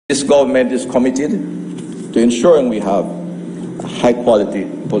This government is committed to ensuring we have a high-quality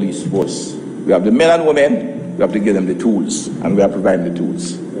police force. We have the men and women, we have to give them the tools, and we are providing the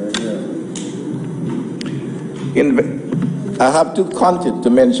tools. I have to continue to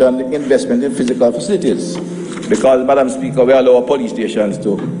mention the investment in physical facilities, because, Madam Speaker, we allow our police stations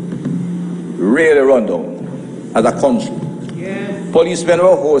to really run down as a country. Yes. Policemen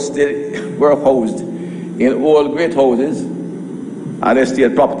were housed in old great houses and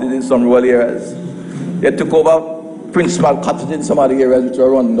estate properties in some rural areas. They took over principal cottages in some other areas which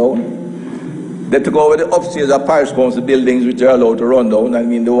were run down. They took over the upstairs of parish council buildings which are allowed to run down. I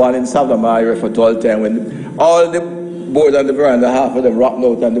mean, the one in Savannah I refer to all the time, when all the boards on the veranda, half of them rotten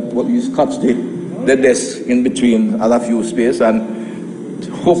out, and the police cut the desk in between and a few space, and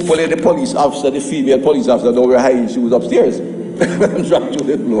hopefully the police officer, the female police officer, don't wear high shoes upstairs and drop to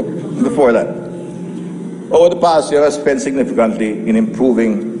the floor before that. Over the past year, I spent significantly in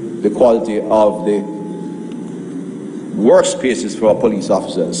improving the quality of the workspaces for our police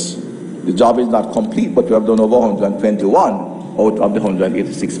officers. The job is not complete, but we have done over 121 out of the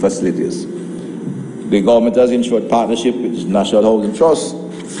 186 facilities. The government has ensured partnership with the National Housing Trust,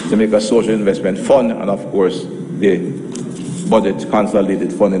 Jamaica Social Investment Fund, and of course the budget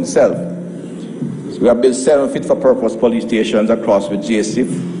consolidated fund itself. So we have built 7 fit-for-purpose police stations across with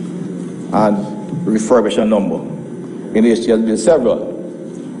JCF and refurbish a number. In HT has built several,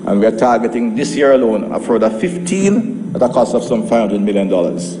 and we are targeting this year alone a further 15 at a cost of some $500 million.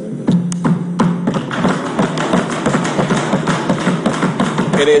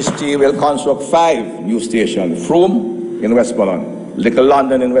 NHT will construct 5 new stations: Frome in Westmoreland, Little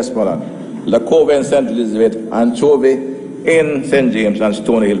London in Westmoreland, La Cove in St. Elizabeth, and Chove in St. James and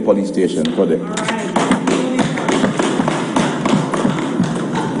Stony Hill Police Station project.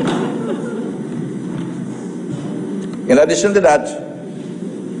 In addition to that,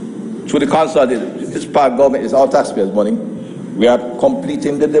 through the consolidated, this part government is our taxpayers' money, we are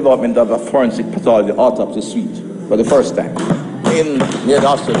completing the development of a forensic pathology autopsy suite for the first time near the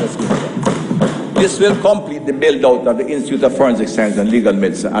hospital. This will complete the build-out of the Institute of Forensic Science and Legal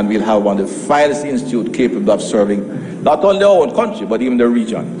Medicine, and we'll have one of the finest institutes capable of serving not only our own country, but even the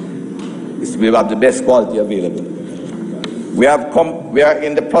region. We'll have the best quality available. We are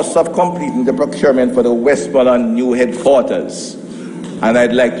in the process of completing the procurement for the Westmoreland new headquarters. And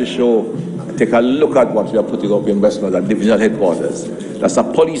I'd like to take a look at what we are putting up in Westmoreland, divisional headquarters. That's a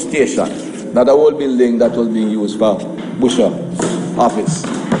police station, not a old building that was being used for Busher office.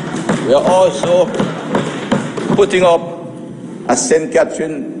 We are also putting up a St.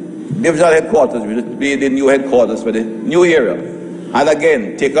 Catherine divisional headquarters, which will be the new headquarters for the new area. And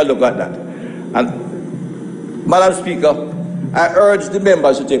again, take a look at that. And Madam Speaker, I urge the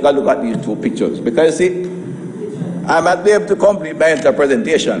members to take a look at these 2 pictures, because you see, I might be able to complete my entire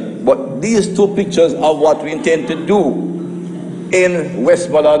presentation, but these 2 pictures of what we intend to do in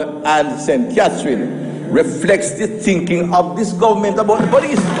Westmoreland and St. Catherine reflects the thinking of this government about the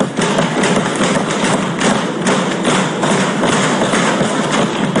police.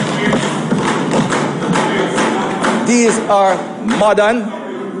 These are modern,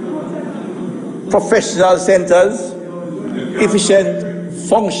 professional centers, efficient,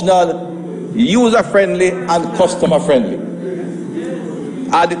 functional, user-friendly and customer-friendly.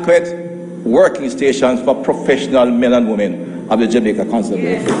 Adequate working stations for professional men and women of the Jamaica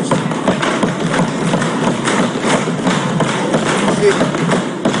Constabulary Force.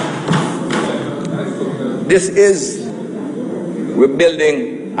 We're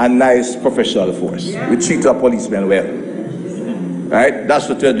building a nice professional force. We treat our policemen well. Right? That's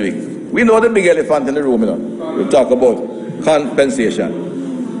what we're doing. We know the big elephant in the room, you know. We talk about compensation.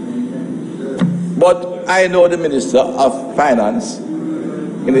 But I know the Minister of Finance,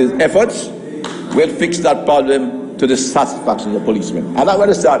 in his efforts, will fix that problem to the satisfaction of the policemen. I'm not going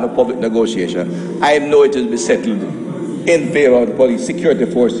to start a public negotiation. I know it will be settled in favor of the police security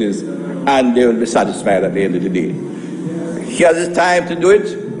forces, and they will be satisfied at the end of the day. He has his time to do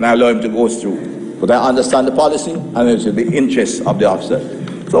it, and I allow him to go through. But I understand the policy, and it will be the interests of the officer.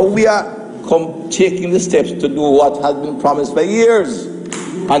 So we are taking the steps to do what has been promised for years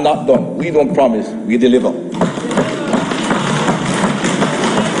and not done. We don't promise, we deliver. In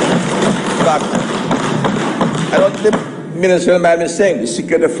fact, I don't think the Minister of mind is saying the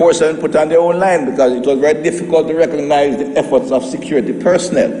security force has been put on their own line, because it was very difficult to recognize the efforts of security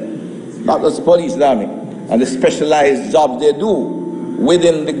personnel, not just the police and army, and the specialized jobs they do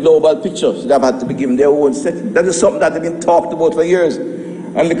within the global picture. So they've had to be given their own setting. That is something that has been talked about for years.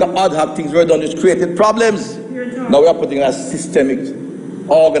 And look at ad hoc things were done, which created problems. Now we are putting a systemic,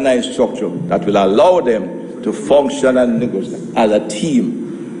 organized structure that will allow them to function and negotiate as a team.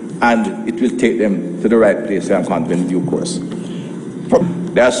 and it will take them to the right place and convey in due course.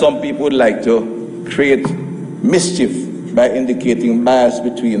 There are some people who would like to create mischief by indicating bias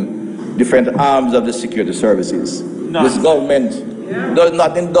between different arms of the security services. No. This government does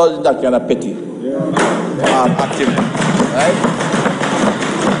not indulge in that kind of petty activity, right?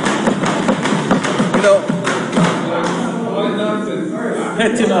 You know,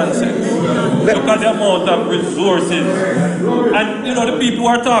 petty nonsense. Look at the amount of resources. And you know, the people who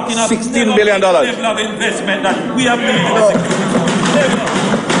are talking about $16 billion level of investment that we have made in the security.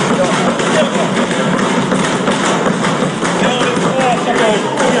 They only talk about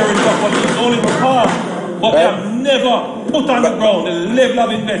clearing the police, only talk, but they have never put on the ground the level of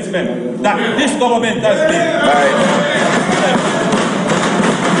investment that this government has made.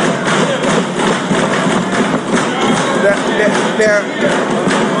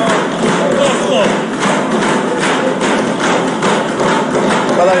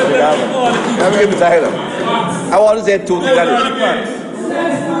 I want to say two things on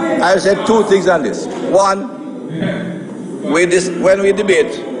this. I said two things on this. One, when we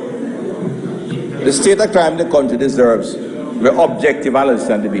debate, the state of crime in the country deserves the objective analysis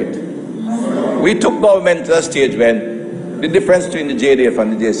and debate. We took government to a stage when the difference between the JDF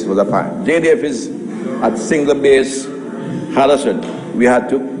and the JCF was apparent. JDF is at single base, Harrison. We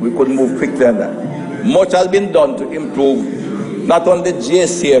couldn't move quickly on that. Much has been done to improve not only the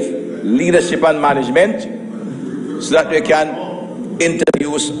JCF leadership and management, so that we can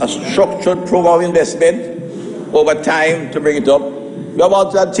introduce a structured program of investment over time to bring it up. We are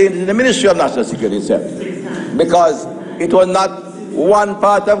about to have changes in the Ministry of National Security itself, because it was not one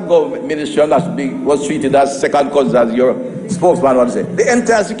part of government. Ministry of National Security was treated as second cousin, as your spokesman would say. The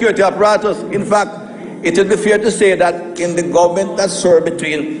entire security apparatus, in fact, it would be fair to say that in the government that served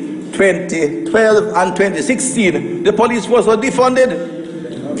between 2012 and 2016, the police force was defunded.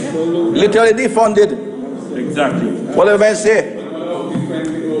 Literally defunded. Exactly. What do I say?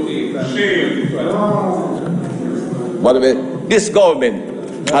 By the way, this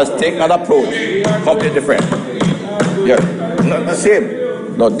government has taken an approach completely different. Yeah, not the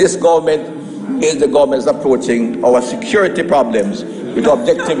same. No, this government is the government that's approaching our security problems with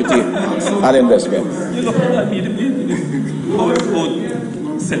objectivity and investment.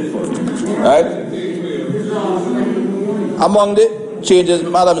 Right? Among the changes,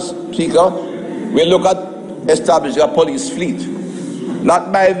 Madam Speaker, we look at establishing a police fleet,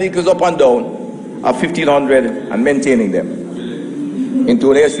 not buy vehicles up and down of 1,500 and maintaining them,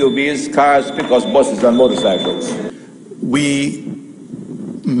 including SUVs, cars, pickups, buses, and motorcycles. We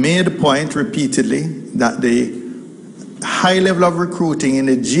made the point repeatedly that the high level of recruiting in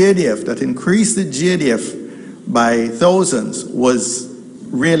the JDF, that increased the JDF by thousands, was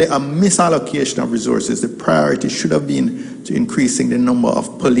really a misallocation of resources. The priority should have been to increasing the number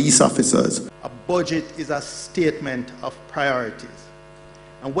of police officers. A budget is a statement of priorities.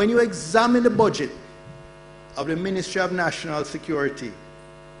 And when you examine the budget of the Ministry of National Security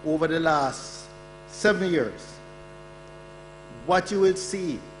over the last 7 years, what you will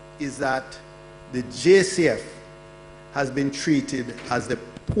see is that the JCF has been treated as the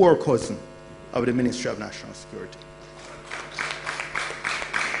poor cousin of the Ministry of National Security.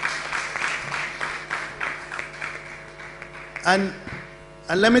 And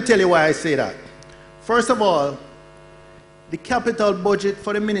let me tell you why I say that. First of all, the capital budget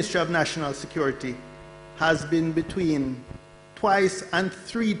for the Ministry of National Security has been between twice and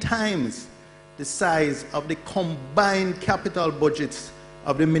 3 times the size of the combined capital budgets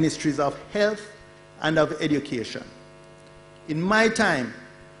of the Ministries of Health and of Education. In my time,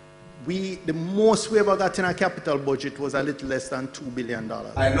 the most we ever got in a capital budget was a little less than $2 billion.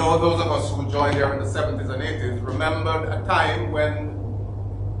 I know those of us who joined here in the 70s and 80s remembered a time when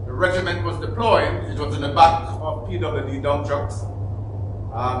the regiment was deployed. It was in the back of PWD dump trucks,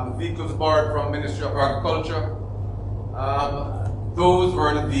 vehicles borrowed from Ministry of Agriculture. Those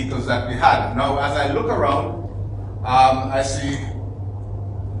were the vehicles that we had. Now, as I look around, I see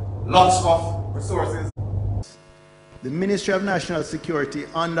lots of resources. The Ministry of National Security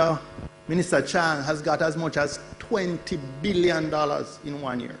under Minister Chang has got as much as $20 billion in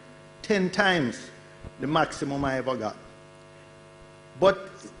 1 year, 10 times the maximum I ever got. But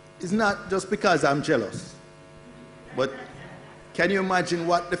it's not just because I'm jealous, but can you imagine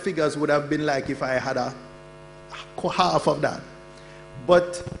what the figures would have been like if I had half of that?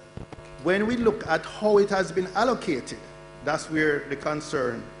 But when we look at how it has been allocated, that's where the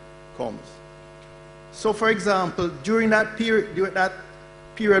concern comes. So, for example, during that period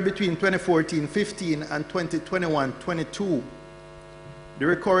between 2014-15 and 2021-22, the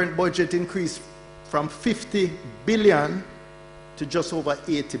recurrent budget increased from 50 billion to just over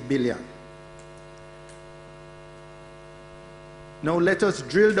 80 billion. Now let us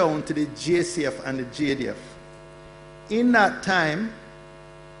drill down to the JCF and the JDF. In that time,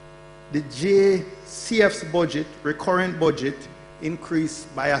 the JCF's budget, recurrent budget, increased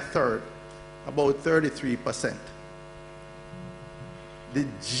by 1/3, about 33%. The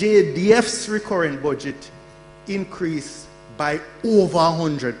JDF's recurrent budget increased by over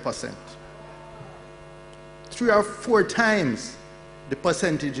 100%. 3 or 4 times the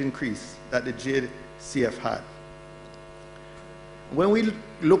percentage increase that the JCF had. When we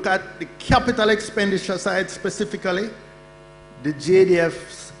look at the capital expenditure side specifically, the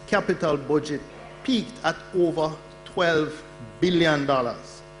JDF's capital budget peaked at over $12 billion.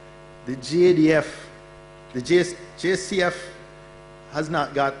 The JCF has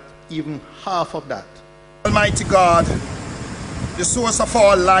not got even half of that. Almighty God, the source of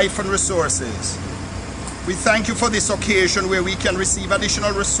all life and resources, we thank you for this occasion where we can receive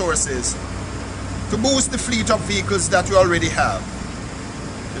additional resources to boost the fleet of vehicles that we already have.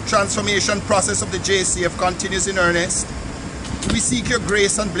 The transformation process of the JCF continues in earnest. We seek your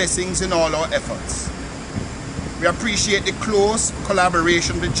grace and blessings in all our efforts. We appreciate the close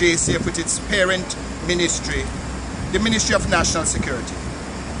collaboration of the JCF with its parent ministry, the Ministry of National Security,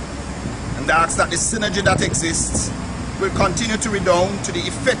 and ask that the synergy that exists will continue to redound to the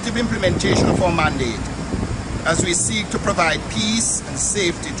effective implementation of our mandate as we seek to provide peace and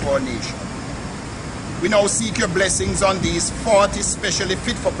safety to our nation. We now seek your blessings on these 40 specially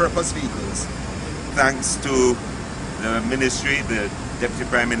fit-for-purpose vehicles. Thanks to the Ministry, the Deputy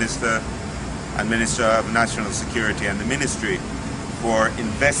Prime Minister and Minister of National Security and the Ministry for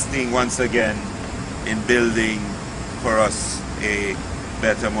investing once again in building for us a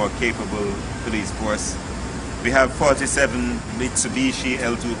better, more capable police force. We have 47 Mitsubishi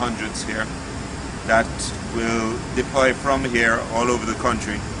L200s here that will deploy from here all over the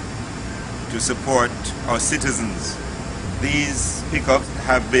country to support our citizens. These pickups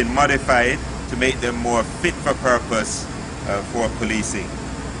have been modified to make them more fit for purpose for policing.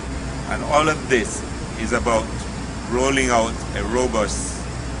 And all of this is about rolling out a robust,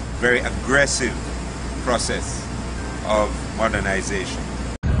 very aggressive process of modernization.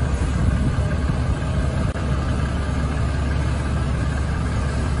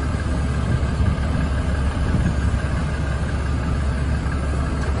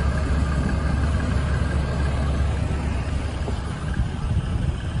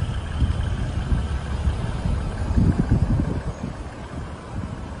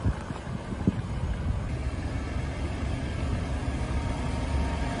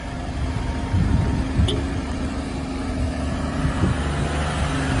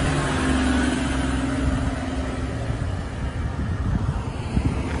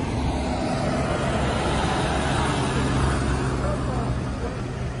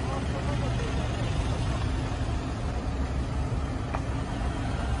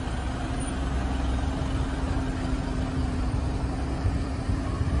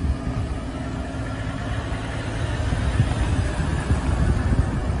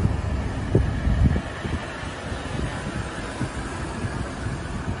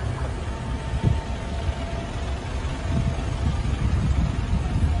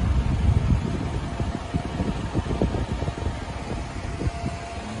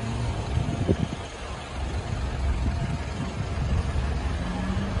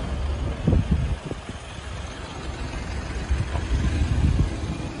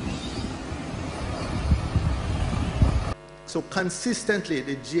 So consistently,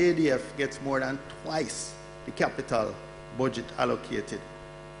 the JDF gets more than twice the capital budget allocated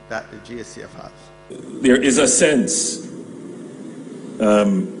that the JCF has. There is a sense,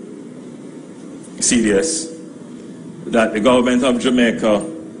 CDS, that the government of Jamaica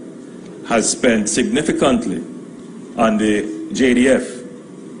has spent significantly on the JDF,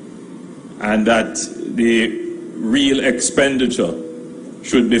 and that the real expenditure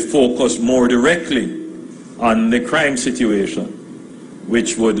should be focused more directly on the crime situation,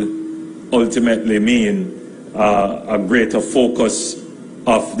 which would ultimately mean a greater focus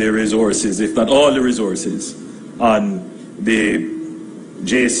of the resources, if not all the resources, on the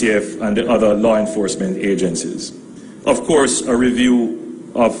JCF and the other law enforcement agencies. Of course, a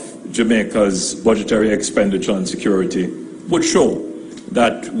review of Jamaica's budgetary expenditure on security would show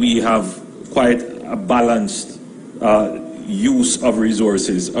that we have quite a balanced use of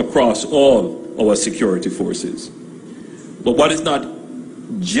resources across all our security forces. But what is not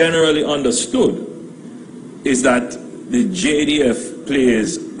generally understood is that the JDF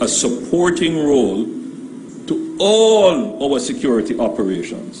plays a supporting role to all our security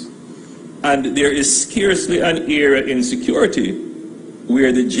operations. And there is scarcely an area in security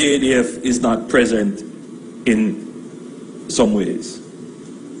where the JDF is not present in some ways.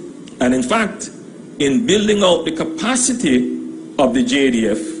 And in fact, in building out the capacity of the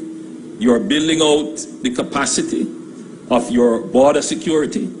JDF, you're building out the capacity of your border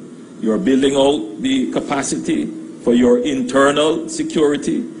security, you're building out the capacity for your internal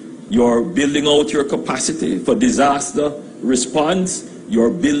security, you're building out your capacity for disaster response, you're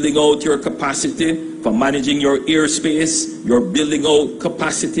building out your capacity for managing your airspace, you're building out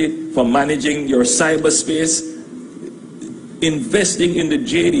capacity for managing your cyberspace. Investing in the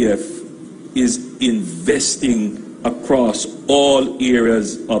JDF is investing across all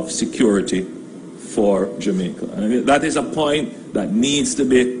areas of security for Jamaica. And that is a point that needs to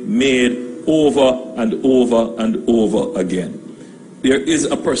be made over and over and over again. There is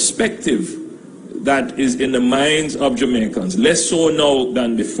a perspective that is in the minds of Jamaicans, less so now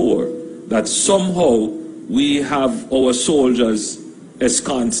than before, that somehow we have our soldiers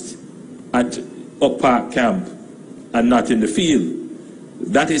ensconced at Oak Park camp and not in the field.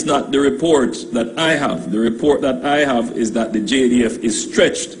 That is not the report that I have. The report that I have is that the JDF is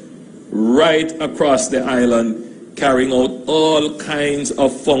stretched right across the island, carrying out all kinds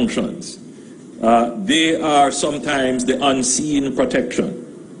of functions. They are sometimes the unseen protection.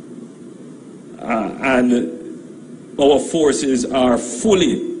 And our forces are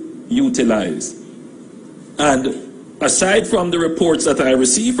fully utilized. And aside from the reports that I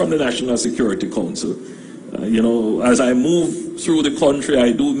receive from the National Security Council, you know, as I move through the country,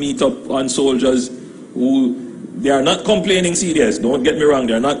 I do meet up on soldiers who, they are not complaining serious, don't get me wrong,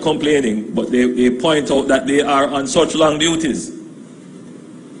 they are not complaining, but they point out that they are on such long duties.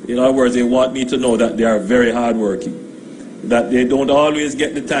 In other words, they want me to know that they are very hardworking, that they don't always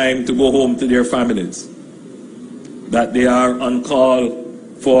get the time to go home to their families, that they are on call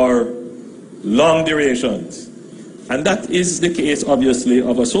for long durations. And that is the case, obviously,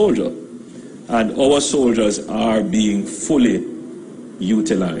 of a soldier. And our soldiers are being fully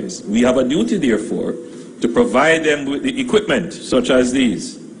utilized. We have a duty, therefore, to provide them with the equipment, such as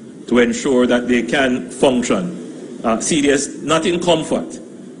these, to ensure that they can function. See, there's not in comfort.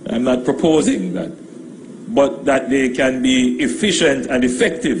 I'm not proposing that. But that they can be efficient and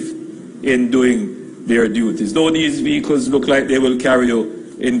effective in doing their duties. Though these vehicles look like they will carry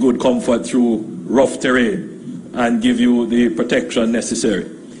you in good comfort through rough terrain and give you the protection necessary.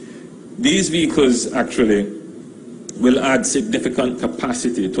 These vehicles actually will add significant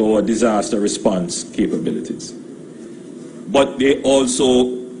capacity to our disaster response capabilities. But they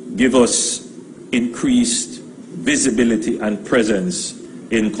also give us increased visibility and presence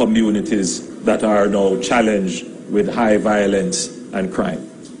in communities that are now challenged with high violence and crime.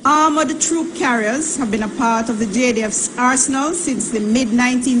 Armored troop carriers have been a part of the JDF's arsenal since the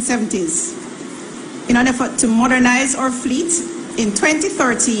mid-1970s. In an effort to modernize our fleet, in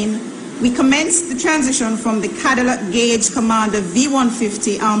 2013, we commenced the transition from the Cadillac Gauge Commander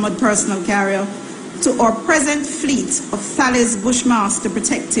V-150 armored personal carrier to our present fleet of Thales Bushmaster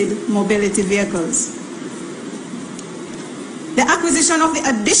protected mobility vehicles. The acquisition of the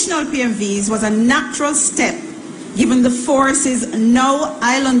additional PMVs was a natural step given the force's now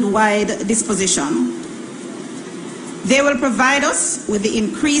island-wide disposition. They will provide us with the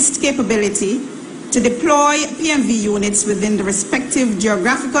increased capability to deploy PMV units within the respective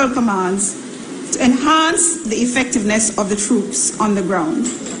geographical commands to enhance the effectiveness of the troops on the ground.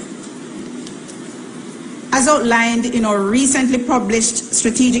 As outlined in our recently published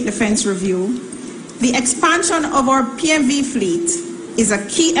Strategic Defense Review, the expansion of our PMV fleet is a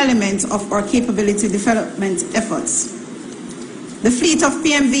key element of our capability development efforts. The fleet of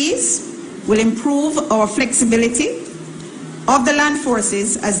PMVs will improve our flexibility of the land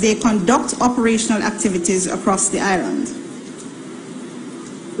forces as they conduct operational activities across the island.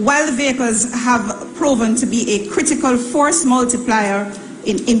 While the vehicles have proven to be a critical force multiplier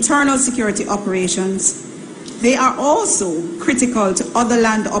in internal security operations, they are also critical to other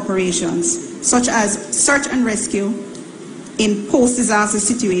land operations, such as search and rescue in post-disaster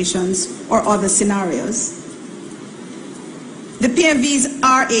situations or other scenarios. The PMVs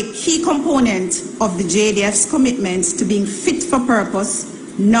are a key component of the JDF's commitment to being fit for purpose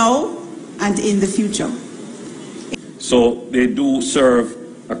now and in the future. So they do serve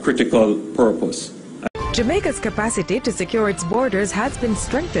a critical purpose. Jamaica's capacity to secure its borders has been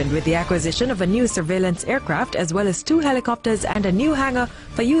strengthened with the acquisition of a new surveillance aircraft as well as 2 helicopters and a new hangar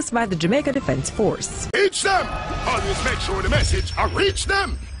for use by the Jamaica Defence Force. Reach them! Always make sure the message reach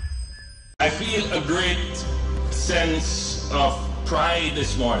them! I feel a great sense of pride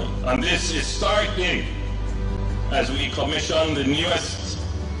this morning, and this is historic day as we commission the newest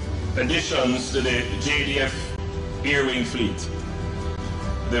additions to the JDF Air Wing fleet.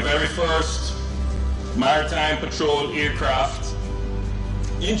 The very first maritime patrol aircraft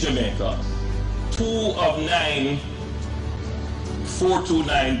in Jamaica, 2 of 9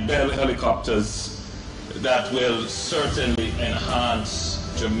 429 Bell helicopters that will certainly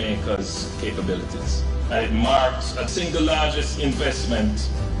enhance Jamaica's capabilities. And it marks a single largest investment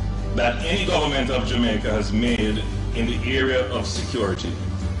that any government of Jamaica has made in the area of security.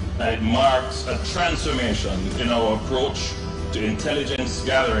 And it marks a transformation in our approach to intelligence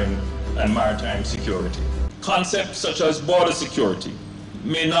gathering and maritime security. Concepts such as border security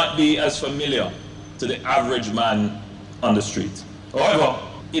may not be as familiar to the average man on the street. However,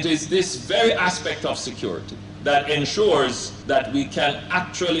 it is this very aspect of security that ensures that we can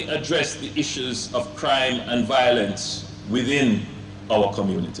actually address the issues of crime and violence within our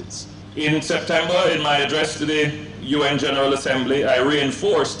communities. In September, in my address to the UN General Assembly, I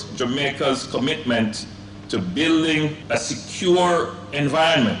reinforced Jamaica's commitment to building a secure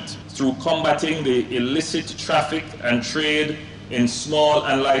environment through combating the illicit traffic and trade in small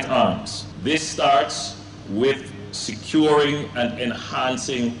and light arms. This starts with securing and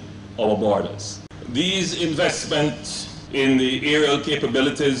enhancing our borders. These investments in the aerial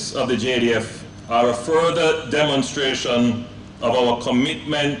capabilities of the JDF are a further demonstration of our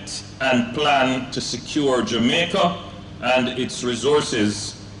commitment and plan to secure Jamaica and its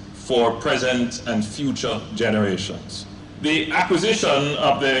resources for present and future generations. The acquisition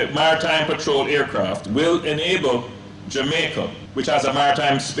of the maritime patrol aircraft will enable Jamaica, which has a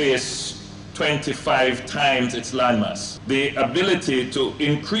maritime space 25 times its landmass, the ability to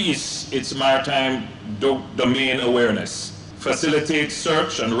increase its maritime domain awareness, facilitate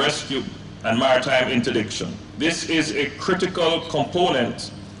search and rescue and maritime interdiction. This is a critical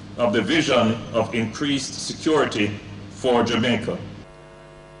component of the vision of increased security for Jamaica.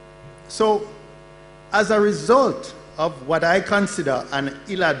 So, as a result of what I consider an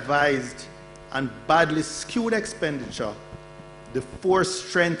ill-advised and badly skewed expenditure, the force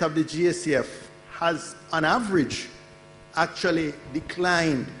strength of the JCF has, on average, actually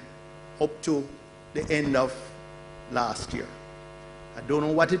declined up to the end of last year. I don't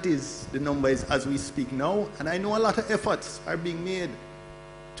know what it is, the number is as we speak now, and I know a lot of efforts are being made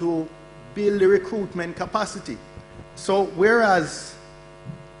to build the recruitment capacity. So whereas,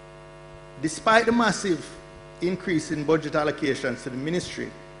 despite the massive increase in budget allocations to the ministry,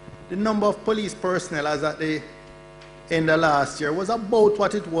 the number of police personnel as at the end of last year was about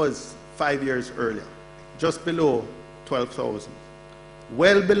what it was 5 years earlier, just below 12,000,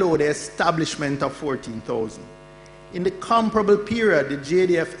 well below the establishment of 14,000. In the comparable period, the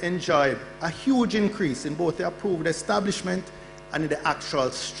JDF enjoyed a huge increase in both the approved establishment and in the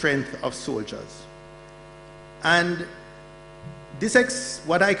actual strength of soldiers. And this,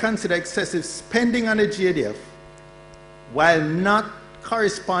 what I consider excessive spending on the JDF, while not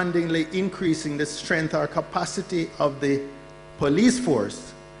correspondingly increasing the strength or capacity of the police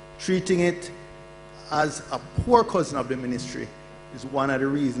force, treating it as a poor cousin of the ministry, is one of the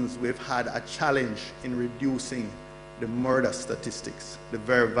reasons we've had a challenge in reducing the murder statistics, the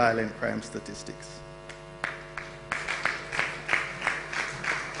very violent crime statistics.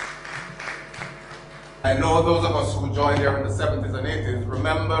 I know those of us who joined there in the 70s and 80s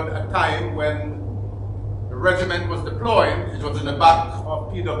remembered a time when the regiment was deployed. It was in the back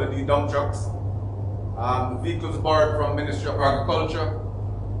of PWD dump trucks, vehicles borrowed from Ministry of Agriculture.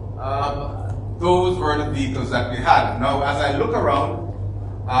 Those were the vehicles that we had. Now, as I look around,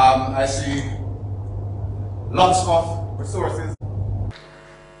 I see lots of resources.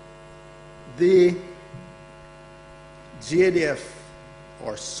 The JDF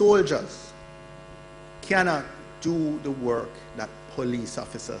or soldiers cannot do the work that police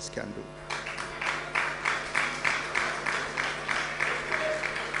officers can do.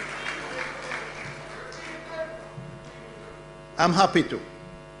 I'm happy to.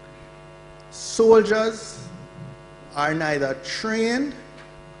 Soldiers are neither trained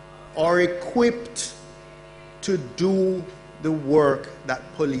or equipped to do the work that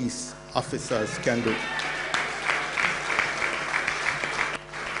police officers can do.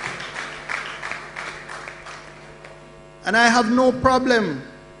 And I have no problem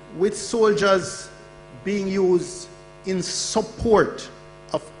with soldiers being used in support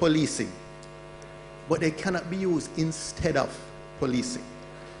of policing, but they cannot be used instead of policing.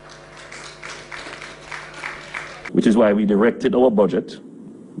 Which is why we directed our budget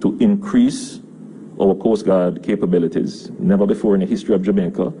to increase our Coast Guard capabilities. Never before in the history of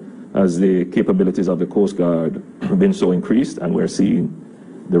Jamaica has the capabilities of the Coast Guard been so increased, and we're seeing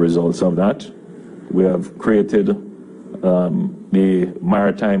the results of that. We have created the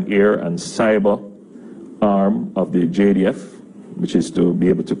maritime, air, and cyber arm of the JDF, which is to be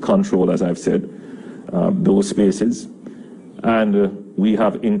able to control, as I've said, those spaces. And we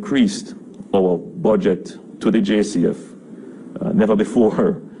have increased our budget to the JCF. Never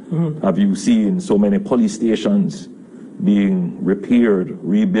before have you seen so many police stations being repaired,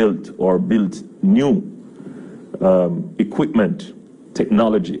 rebuilt, or built new. Equipment,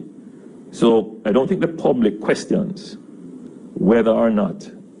 technology. So I don't think the public questions whether or not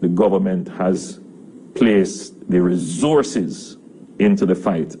the government has placed the resources into the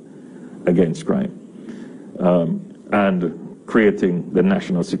fight against crime and creating the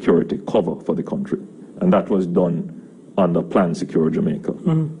national security cover for the country. And that was done under Plan Secure Jamaica.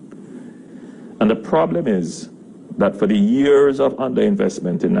 And the problem is that for the years of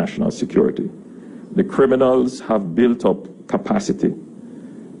underinvestment in national security, the criminals have built up capacity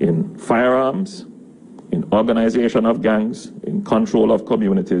in firearms, in organization of gangs, in control of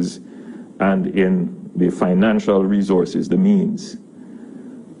communities, and in the financial resources, the means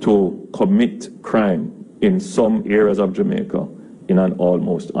to commit crime in some areas of Jamaica in an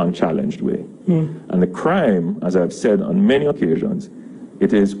almost unchallenged way. And the crime, as I've said on many occasions,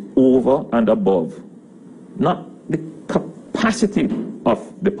 it is over and above, not the capacity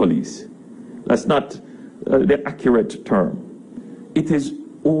of the police. That's not the accurate term. It is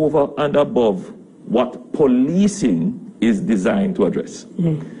over and above what policing is designed to address.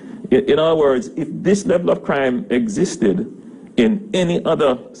 In other words, if this level of crime existed in any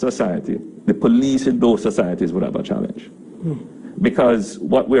other society, the police in those societies would have a challenge. Because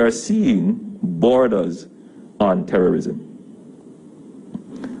what we are seeing borders on terrorism.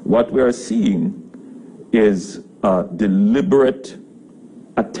 What we are seeing is a deliberate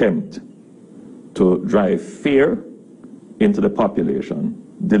attempt to drive fear into the population,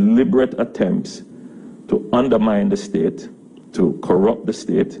 deliberate attempts to undermine the state, to corrupt the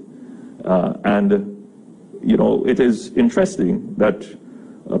state. And, you know, it is interesting that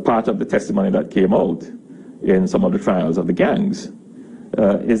a part of the testimony that came out in some of the trials of the gangs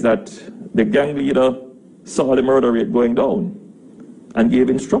is that the gang leader saw the murder rate going down and gave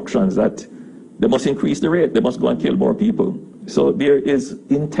instructions that they must increase the rate, they must go and kill more people. So there is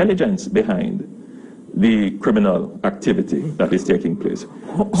intelligence behind the criminal activity that is taking place.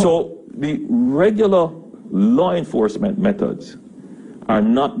 So the regular law enforcement methods are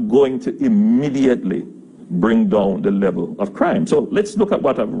not going to immediately bring down the level of crime. So let's look at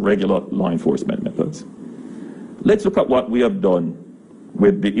what are regular law enforcement methods. Let's look at what we have done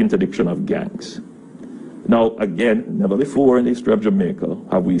with the interdiction of gangs. Now, again, never before in the history of Jamaica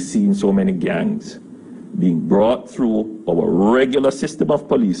have we seen so many gangs being brought through our regular system of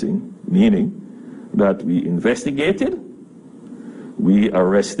policing, meaning that we investigated, we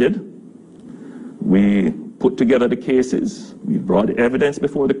arrested, we put together the cases, we brought evidence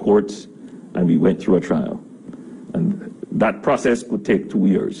before the courts, and we went through a trial. And that process could take 2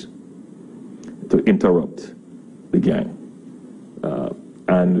 years to interrupt the gang.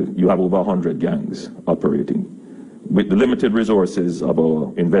 And you have over 100 gangs operating with the limited resources of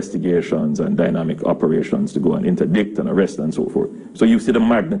our investigations and dynamic operations to go and interdict and arrest and so forth. So you see the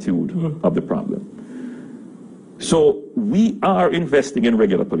magnitude of the problem. So we are investing in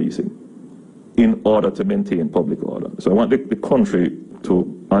regular policing in order to maintain public order. So I want the country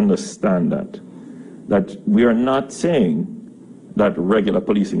to understand that we are not saying that regular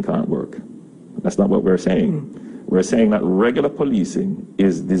policing can't work. That's not what we're saying. We're saying that regular policing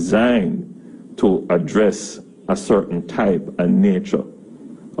is designed to address a certain type and nature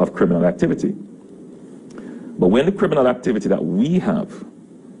of criminal activity. But when the criminal activity that we have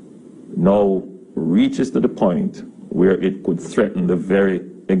now reaches to the point where it could threaten the very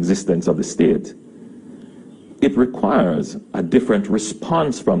existence of the state, it requires a different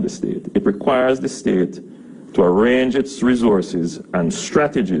response from the state. It requires the state to arrange its resources and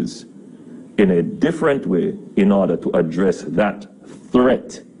strategies in a different way in order to address that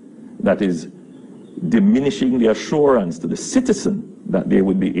threat that is diminishing the assurance to the citizen that they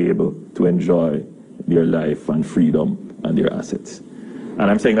would be able to enjoy their life and freedom and their assets. And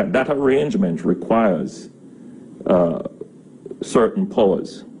I'm saying that that arrangement requires certain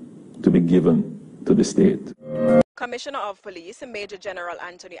powers to be given to the state. Commissioner of Police Major General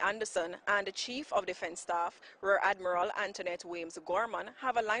Anthony Anderson and the Chief of Defence Staff Rear Admiral Antoinette Weems Gorman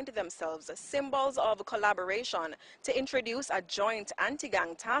have aligned themselves as symbols of collaboration to introduce a joint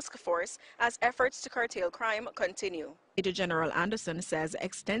anti-gang task force as efforts to curtail crime continue. Major General Anderson says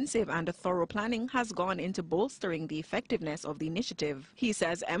extensive and thorough planning has gone into bolstering the effectiveness of the initiative. He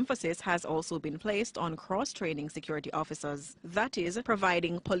says emphasis has also been placed on cross-training security officers, that is,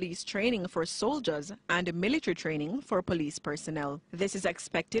 providing police training for soldiers and military training for police personnel. This is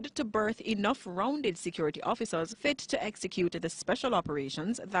expected to birth enough rounded security officers fit to execute the special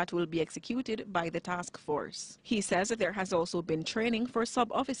operations that will be executed by the task force. He says there has also been training for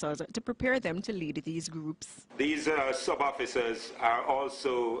sub-officers to prepare them to lead these groups. These sub-officers are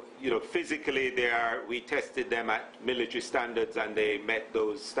also, physically we tested them at military standards and they met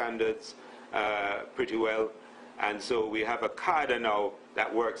those standards pretty well. And so we have a cadre now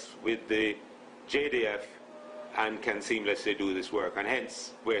that works with the JDF and can seamlessly do this work. And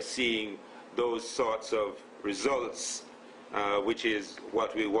hence we're seeing those sorts of results, which is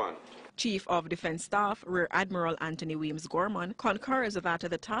what we want. Chief of Defence Staff Rear Admiral Anthony Weems Gorman concurs that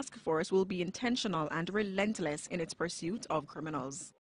the task force will be intentional and relentless in its pursuit of criminals.